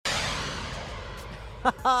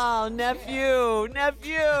Oh, nephew.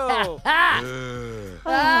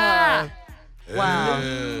 Ah, Wow.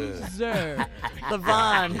 loser.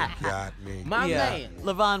 Levon. Got me. My man.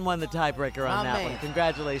 Levon won the tiebreaker on My that man. one.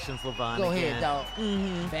 Congratulations, Levon. Go again. ahead, dog.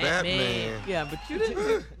 Batman. Yeah, but you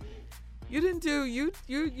didn't do you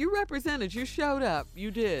represented. You showed up. You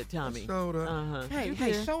did, Tommy. Showed up. Uh-huh. Hey, You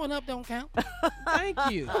hey, did. showing up don't count. Thank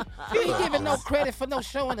you. You ain't giving no credit for no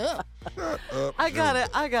showing up. Shut up. I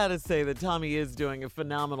gotta say that Tommy is doing a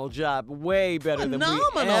phenomenal job. Way better than we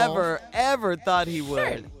Phenomenal? ever thought he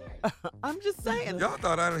would. I'm just saying. Y'all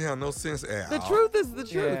thought I didn't have no sense at The all. truth is the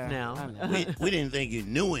truth Yeah, now. I know. We didn't think you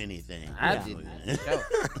knew anything. I Yeah.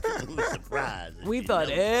 didn't. We were surprised. that We you thought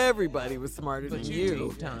know. everybody was smarter But than you you.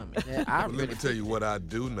 do, Tommy. Yeah, I Let really me tell you what I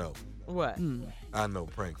do know. What? I know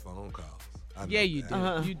prank phone calls. I know Yeah, you that. do.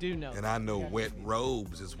 Uh-huh. You do know. And I know wet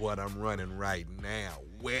robes is what I'm running right now.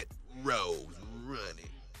 Wet robes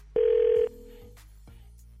running.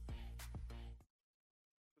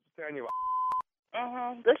 Tanya.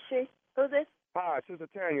 This she. Who's this? Hi, Sister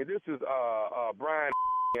Tanya. This is Brian.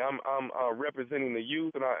 I'm representing the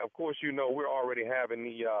youth, and of course, you know we're already having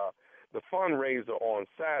the fundraiser on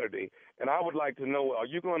Saturday, and I would like to know: are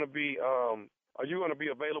you going to be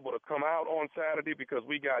available to come out on Saturday? Because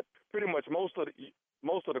we got pretty much most of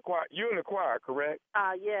the choir. You're in the choir, correct?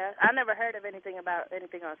 Yeah. I never heard of anything about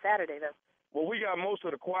anything on Saturday though. Well, we got most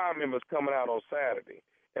of the choir members coming out on Saturday,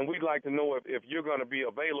 and we'd like to know if you're going to be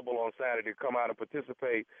available on Saturday to come out and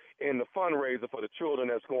participate in the fundraiser for the children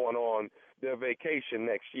that's going on their vacation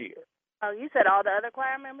next year. Oh, you said all the other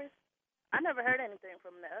choir members? I never heard anything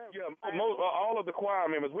from the other. Yeah, all of the choir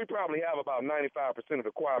members. We probably have about 95% of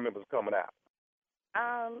the choir members coming out.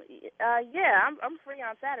 Yeah, I'm free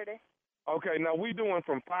on Saturday. Okay, now we're doing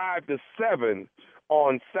from 5 to 7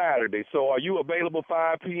 on Saturday. So are you available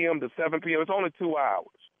 5 p.m. to 7 p.m.? It's only 2 hours.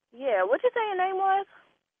 Yeah, what you say your name was?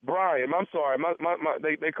 Brian, I'm sorry.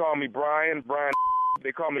 They call me Brian.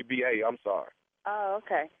 They call me B.A. I'm sorry. Oh,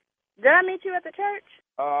 okay. Did I meet you at the church?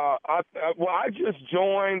 I just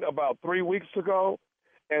joined about 3 weeks ago,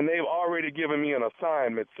 and they've already given me an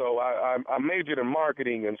assignment. So I majored in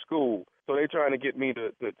marketing in school. So they're trying to get me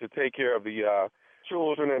to take care of the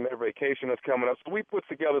children and their vacation that's coming up. So we put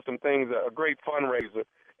together some things, a great fundraiser.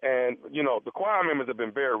 And, you know, the choir members have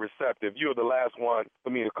been very receptive. You were the last one for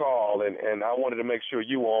me to call, and I wanted to make sure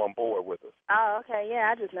you were on board with us. Oh, okay.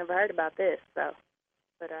 Yeah, I just never heard about this. So,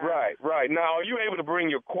 but Right. Now, are you able to bring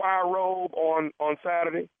your choir robe on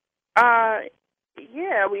Saturday?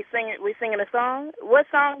 Yeah, we singing a song. What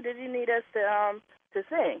song did you need us to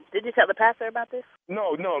sing? Did you tell the pastor about this?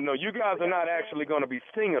 No. You guys are not actually going to be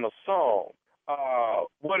singing a song.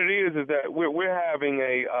 What it is that we're having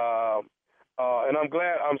and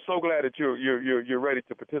I'm so glad that you're ready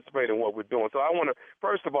to participate in what we're doing. So I want to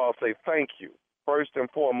first of all say thank you. First and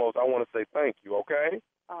foremost, I want to say thank you. Okay.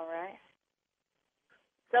 All right.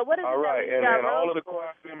 So what is All it right, that we and got then all of robes the for?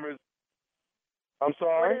 choir members. I'm What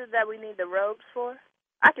sorry. is it that we need the robes for?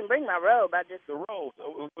 I can bring my robe. I just The robes.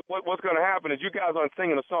 What's going to happen is you guys aren't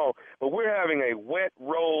singing a song, but we're having a wet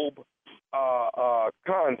robe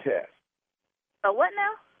contest. a what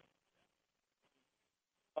now?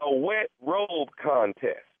 A wet robe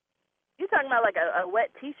contest. You talking about like a wet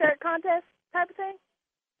T-shirt contest type of thing?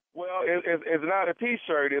 Well, it's not a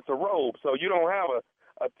T-shirt. It's a robe. So you don't have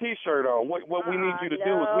a T-shirt on. What we need you to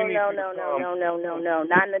do is we need you to No,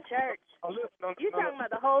 not in the church. You talking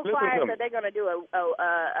about the whole choir said they're gonna do a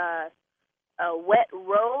wet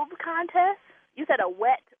robe contest? You said a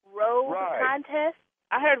wet robe contest?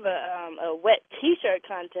 I heard of a wet T-shirt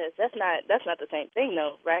contest. That's not the same thing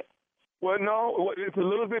though, right? Well, no, it's a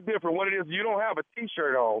little bit different. What it is, you don't have a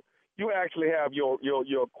T-shirt on. You actually have your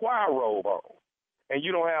choir robe on, and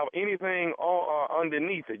you don't have anything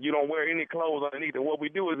underneath it. You don't wear any clothes underneath it. What we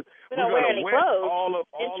do is we're going to wet all of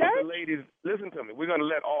church? the ladies. Listen to me. We're going to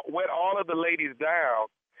wet all of the ladies down,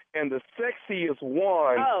 and the sexiest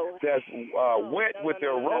one that's wet with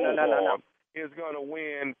their robe on is going to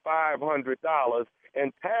win $500,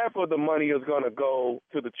 and half of the money is going to go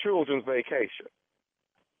to the children's vacation.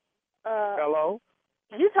 Hello?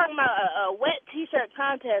 You talking about a wet T-shirt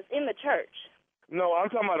contest in the church? No, I'm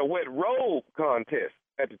talking about a wet robe contest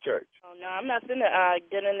at the church. Oh no, I'm not finna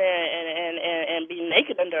get in there and be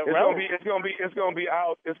naked under a robe. It's gonna be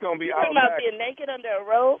out. It's gonna be you out. Talking about being naked under a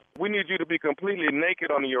robe? We need you to be completely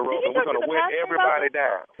naked under your robe, and Did you we're talk gonna to the wet pastor everybody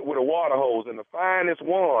about down with a water hose, and the finest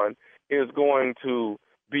one is going to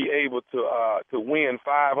be able to win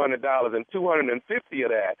 $500, and $250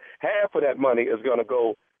 of that, half of that money is gonna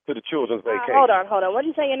go to the children's vacation. Hold on. What did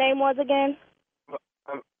you say your name was again?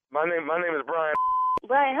 My name is Brian.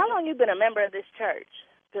 Brian, how long you been a member of this church?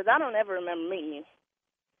 Because I don't ever remember meeting you.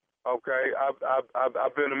 Okay,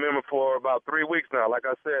 I've been a member for about 3 weeks now. Like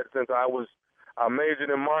I said, since I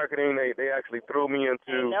majored in marketing, they actually threw me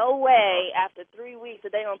into. Ain't no way after 3 weeks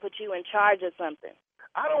that they gonna put you in charge of something.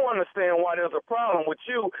 I don't understand why there's a problem with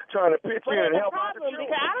you trying to pitch in and help out the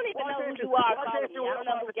children. Because I don't even know who you are calling me. I don't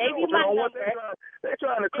know who gave you my number. They're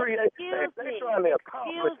trying to create. They're trying to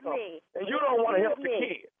accomplish something, and you don't want to help the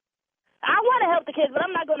kids. I want to help the kids, but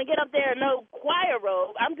I'm not going to get up there in no choir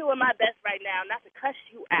robe. I'm doing my best right now not to cuss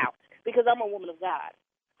you out because I'm a woman of God.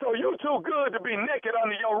 So you too good to be naked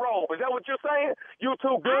under your robe. Is that what you're saying? You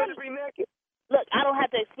too good to be naked? Look, I don't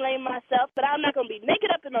have to explain myself, but I'm not going to be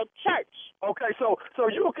naked up in no church. Okay, so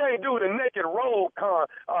you can't do the naked robe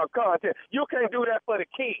content. You can't do that for the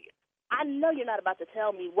kids. I know you're not about to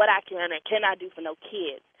tell me what I can and cannot do for no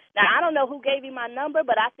kids. Now, I don't know who gave you my number,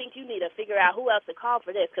 but I think you need to figure out who else to call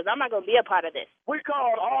for this because I'm not going to be a part of this. We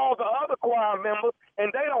called all the other choir members,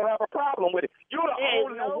 and they don't have a problem with it. You're the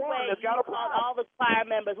only one that's got a problem. All the choir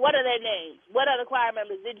members. What are their names? What other choir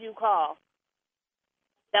members did you call?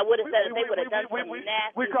 That would have said that they would have done something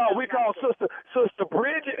nasty. We called Sister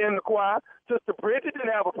Bridget in the choir. Sister Bridget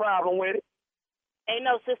didn't have a problem with it. Ain't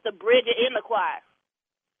no Sister Bridget in the choir.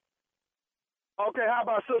 Okay, how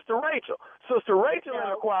about Sister Rachel? Sister Rachel in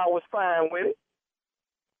the choir was fine with it.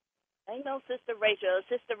 Ain't no Sister Rachel.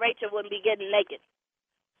 Sister Rachel wouldn't be getting naked.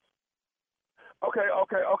 Okay.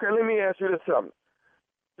 Let me ask you this something.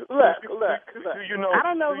 Look. You know, I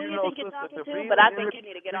don't know who you think you're talking to, but I think you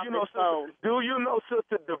need to get off this phone. Do you know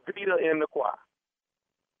Sister Davita in the choir?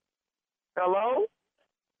 Hello?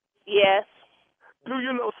 Yes. Do you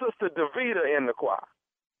know Sister Davita in the choir?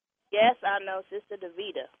 Yes, I know Sister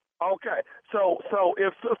Davita. Okay, so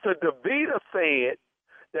if Sister Davita said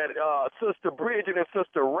that Sister Bridget and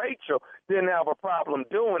Sister Rachel didn't have a problem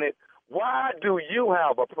doing it, why do you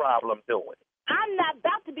have a problem doing it? I'm not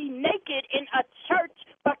about to be naked in a church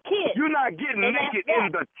for kids. You're not getting naked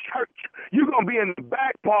in the church. You're going to be in the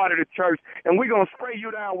back part of the church, and we're going to spray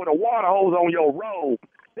you down with a water hose on your robe.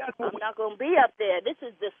 I'm not going to be up there. This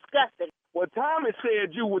is disgusting. Well, Tommy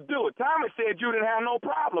said you would do it. Tommy said you didn't have no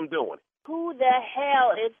problem doing it. Who the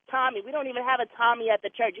hell is Tommy? We don't even have a Tommy at the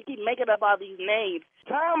church. You keep making up all these names.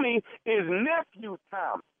 Tommy is nephew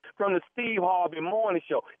Tommy from the Steve Harvey Morning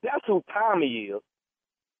Show. That's who Tommy is.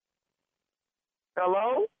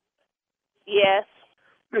 Hello? Yes.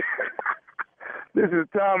 This is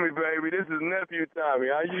Tommy, baby. This is nephew Tommy.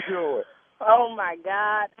 How you doing? Oh, my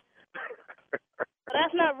God.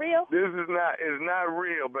 That's not real? It's not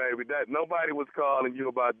real, baby. Nobody was calling you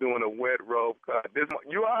about doing a wet robe cut.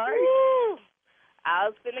 You all right? Woo! I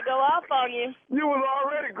was finna go off on you. You was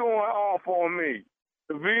already going off on me.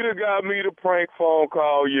 Davita got me to prank phone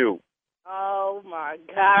call you. Oh, my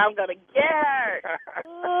God. I'm going to get her.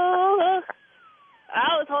 Ooh.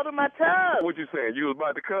 I was holding my tongue. What you saying? You was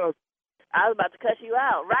about to cuss? I was about to cuss you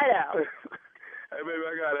out, right out. Hey, baby,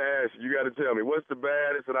 I got to ask you. You got to tell me, what's the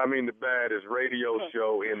baddest, and I mean the baddest, radio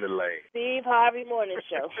show in the land? Steve Harvey Morning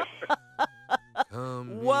Show.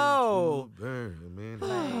 Whoa.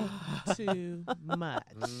 Too much.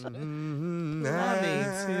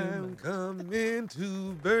 I'm coming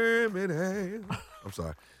to Birmingham. I'm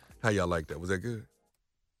sorry. How y'all like that? Was that good?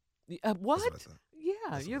 What?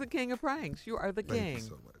 Yeah, you're the king of pranks. You are the king. Thank you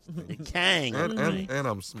so much. The king. And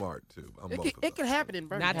I'm smart, too. I'm both of It can happen in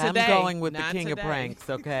Birmingham. I'm going with the king of pranks,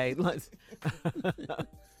 okay?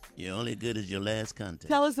 You're only good as your last contest.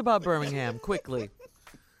 Tell us about Birmingham, quickly.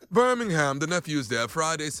 Birmingham, the nephew's there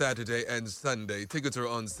Friday, Saturday, and Sunday. Tickets are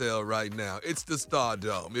on sale right now. It's the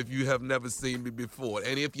Stardome. If you have never seen me before,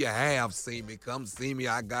 and if you have seen me, come see me.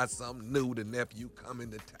 I got something new. The nephew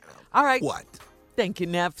coming to town. All right. What? Thank you,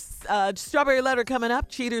 Neffs. Strawberry letter coming up.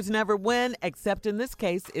 Cheaters never win, except in this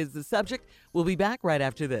case is the subject. We'll be back right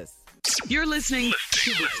after this. You're listening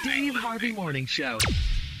to the Steve Harvey Morning Show.